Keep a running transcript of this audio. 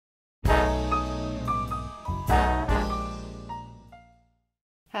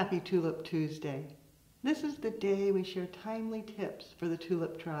Happy Tulip Tuesday. This is the day we share timely tips for the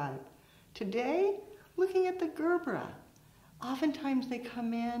tulip tribe. Today, looking at the Gerbera. Oftentimes they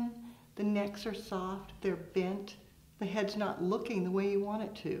come in, the necks are soft, they're bent, the head's not looking the way you want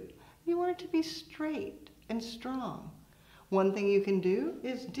it to. You want it to be straight and strong. One thing you can do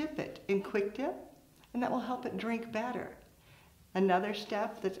is dip it in quick dip, and that will help it drink better. Another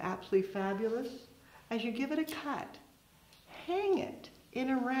step that's absolutely fabulous, as you give it a cut, hang it in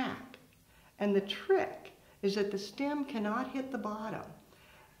a rack. And the trick is that the stem cannot hit the bottom.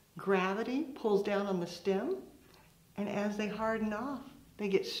 Gravity pulls down on the stem, and as they harden off, they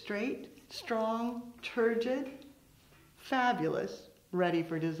get straight, strong, turgid, fabulous, ready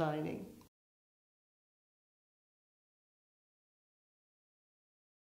for designing.